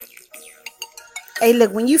Hey,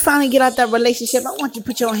 look, when you finally get out that relationship, I want you to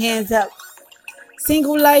put your hands up.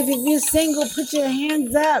 Single life, if you're single, put your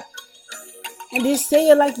hands up. And just say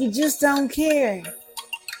it like you just don't care.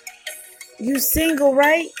 You single,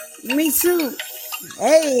 right? Me too.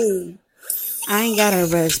 Hey, I ain't gotta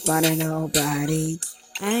respond to nobody.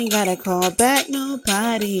 I ain't gotta call back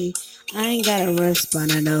nobody. I ain't gotta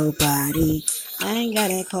respond to nobody. I ain't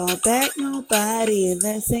gotta call back nobody.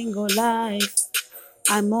 That single life,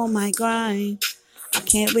 I'm on my grind. I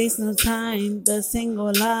can't waste no time. The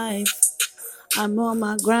single life, I'm on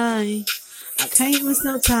my grind. I can't waste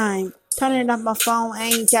no time. Turning off my phone, I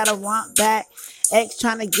ain't gotta want back. Ex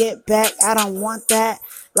trying to get back, I don't want that.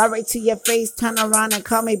 Lie right to your face, turn around and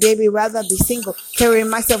call me baby. Rather be single, carry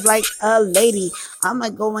myself like a lady. I'ma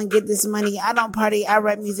go and get this money. I don't party, I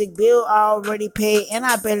rap music, bill already paid, and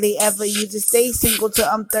I barely ever use it. Stay single till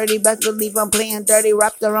I'm 30. Best believe I'm playing dirty,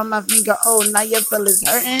 wrapped around my finger. Oh, now your feelings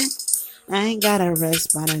hurting. I ain't gotta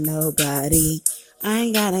respond to nobody. I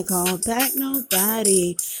ain't gotta call back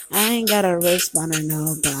nobody. I ain't gotta respond to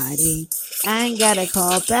nobody. I ain't gotta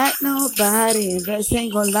call back nobody. The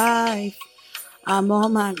single life, I'm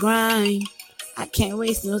on my grind. I can't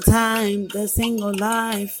waste no time. The single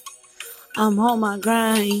life, I'm on my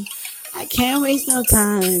grind. I can't waste no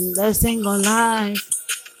time. The single life,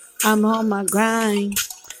 I'm on my grind.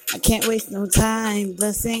 I can't waste no time.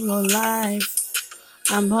 The single life,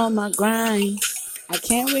 I'm on my grind. I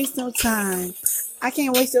can't waste no time. I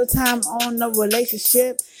can't waste no time on no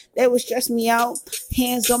relationship that would stress me out.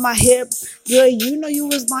 Hands on my hip. Girl, you know you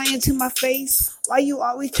was lying to my face. Why you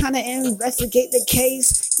always trying to investigate the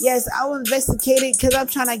case? Yes, I will investigate it because I'm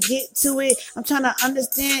trying to get to it. I'm trying to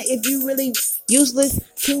understand if you really useless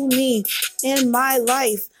to me in my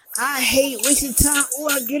life. I hate wasting time. Oh,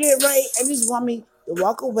 I get it right. I just want me to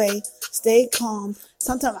walk away, stay calm.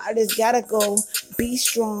 Sometimes I just gotta go, be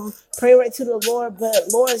strong, pray right to the Lord. But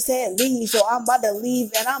Lord said leave, so I'm about to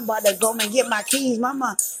leave and I'm about to go and get my keys.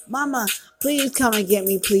 Mama, please come and get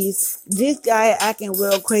me, please. This guy acting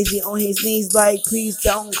real crazy on his knees, like please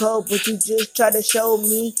don't go. But you just try to show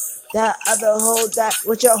me that other hoe that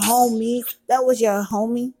was your homie. That was your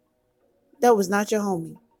homie. That was not your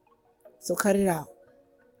homie. So cut it out.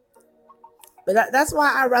 But that's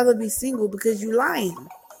why I'd rather be single, because you lying.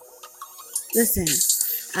 Listen,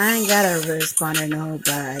 I ain't gotta respond to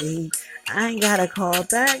nobody. I ain't gotta call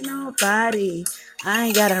back nobody. I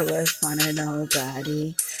ain't gotta respond to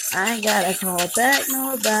nobody. I ain't gotta call back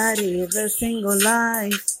nobody. The single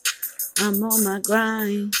life, I'm on my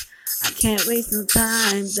grind. I can't waste no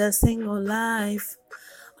time. The single life,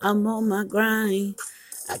 I'm on my grind.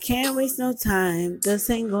 I can't waste no time. The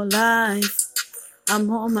single life, I'm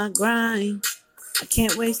on my grind. I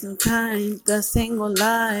can't waste no time. The single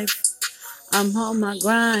life, I'm on my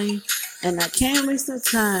grind. And I can't waste no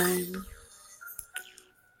time.